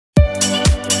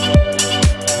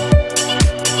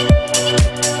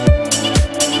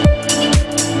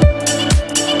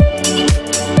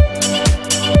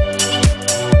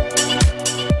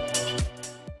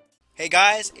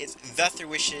guys, it's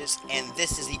TheThreeWishes, and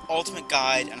this is the ultimate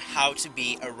guide on how to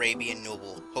be Arabian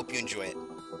Noble. Hope you enjoy it.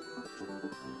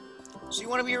 So you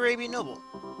want to be Arabian Noble?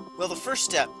 Well, the first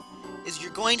step is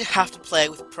you're going to have to play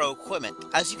with pro equipment.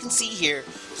 As you can see here,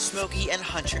 Smokey and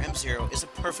Hunter M0 is a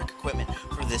perfect equipment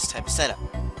for this type of setup.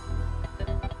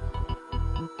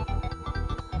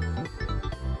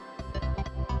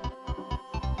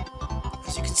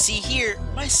 As you can see here,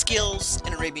 my skills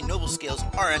and Arabian Noble skills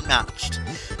are unmatched.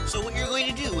 So what you're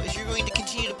going to do is you're going to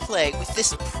continue to play with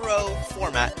this pro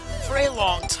format for a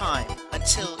long time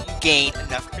until you gain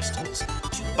enough crystals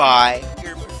to buy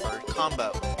your preferred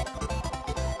combo.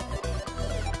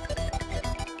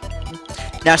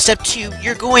 Now step 2,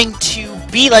 you're going to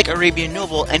be like Arabian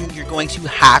Noble and you're going to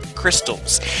hack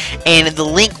crystals. And the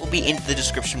link will be in the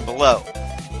description below.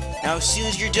 Now as soon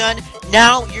as you're done,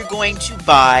 now you're going to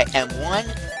buy M1,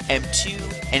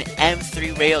 M2, and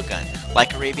M3 railgun,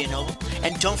 like Arabian Noble,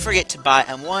 and don't forget to buy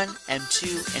M1,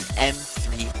 M2, and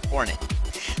M3 Hornet.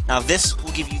 Now this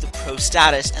will give you the pro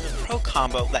status and the pro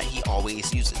combo that he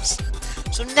always uses.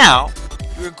 So now,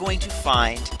 you are going to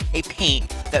find a paint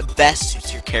that best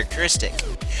suits your characteristic.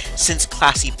 Since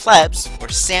Classy Plebs, or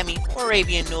Sammy, or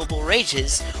Arabian Noble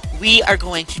rages, we are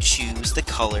going to choose the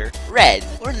color red,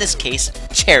 or in this case,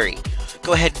 cherry.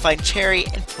 Go ahead and find cherry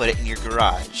and put it in your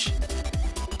garage.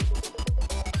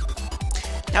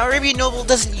 Now Arabian Noble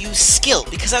doesn't use skill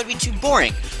because that would be too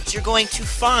boring, so you're going to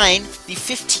find the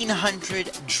 1500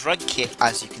 drug kit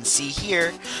as you can see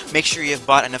here. Make sure you have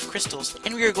bought enough crystals,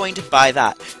 and we are going to buy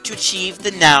that to achieve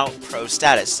the now pro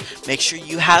status. Make sure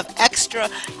you have extra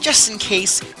just in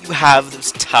case you have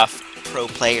those tough pro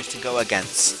players to go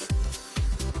against.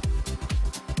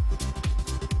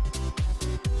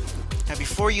 Now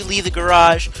before you leave the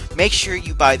garage, make sure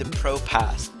you buy the pro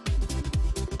pass.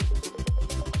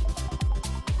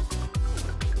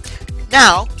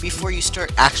 Now, before you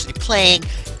start actually playing,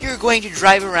 you're going to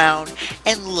drive around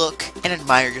and look and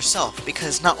admire yourself,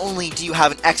 because not only do you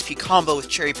have an XP combo with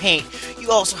cherry paint,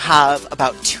 you also have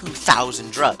about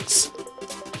 2,000 drugs.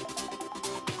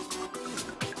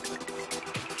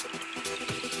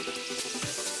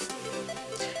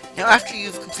 Now after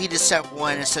you've completed step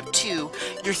 1 and step 2,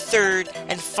 your third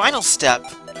and final step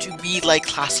to be like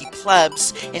Classy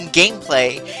Plebs in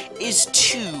gameplay is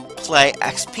to play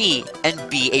XP and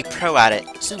be a pro at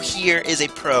it. So here is a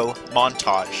pro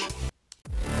montage.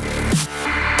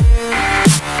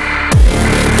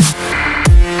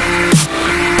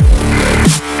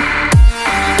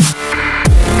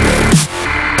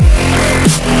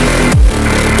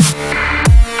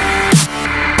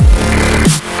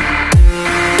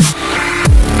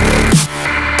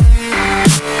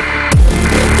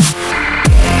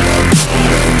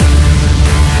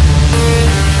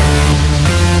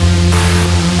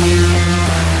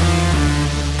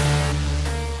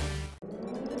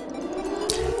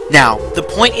 Now, the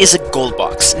point is a gold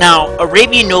box. Now,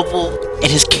 Arabian Noble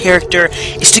and his character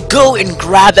is to go and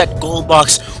grab that gold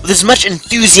box with as much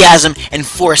enthusiasm and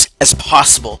force as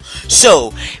possible.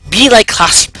 So, be like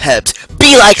Classy Plebs,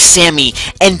 be like Sammy,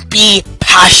 and be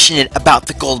passionate about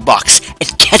the gold box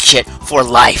and catch it for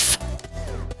life.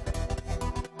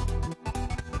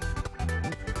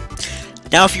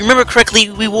 Now, if you remember correctly,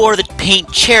 we wore the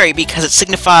paint cherry because it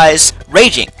signifies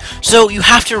raging. So you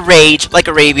have to rage like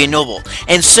Arabian Noble.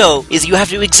 And so, you have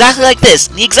to do exactly like this,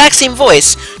 in the exact same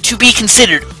voice, to be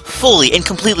considered fully and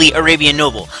completely Arabian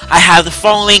Noble. I have the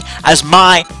following as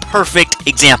my perfect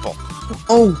example.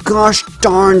 Oh gosh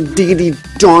darn diggity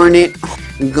darn it.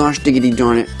 Gosh diggity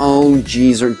darn it. Oh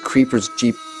jeez, or creepers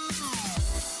jeep.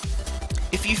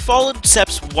 If you followed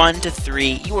steps 1 to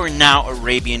 3, you are now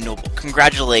Arabian Noble.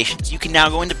 Congratulations, you can now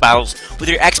go into battles with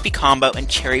your XP combo and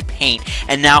cherry paint,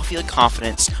 and now feel the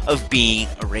confidence of being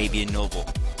Arabian Noble.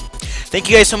 Thank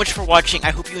you guys so much for watching.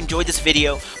 I hope you enjoyed this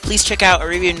video. Please check out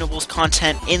Arabian Noble's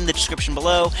content in the description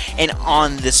below and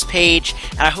on this page,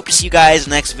 and I hope to see you guys in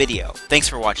the next video. Thanks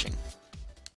for watching.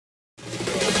 Get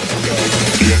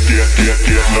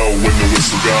low when the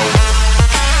whistle go.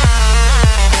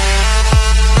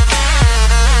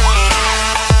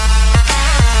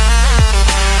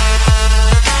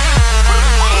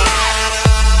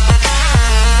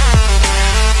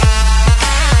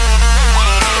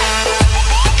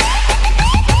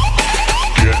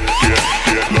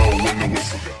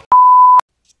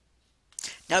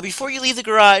 Now before you leave the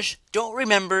garage, don't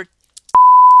remember.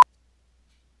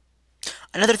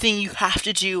 Another thing you have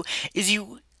to do is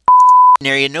you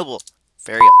Arabian Noble.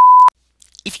 Very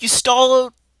if you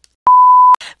stall.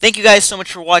 Thank you guys so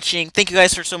much for watching. Thank you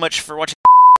guys so much for watching.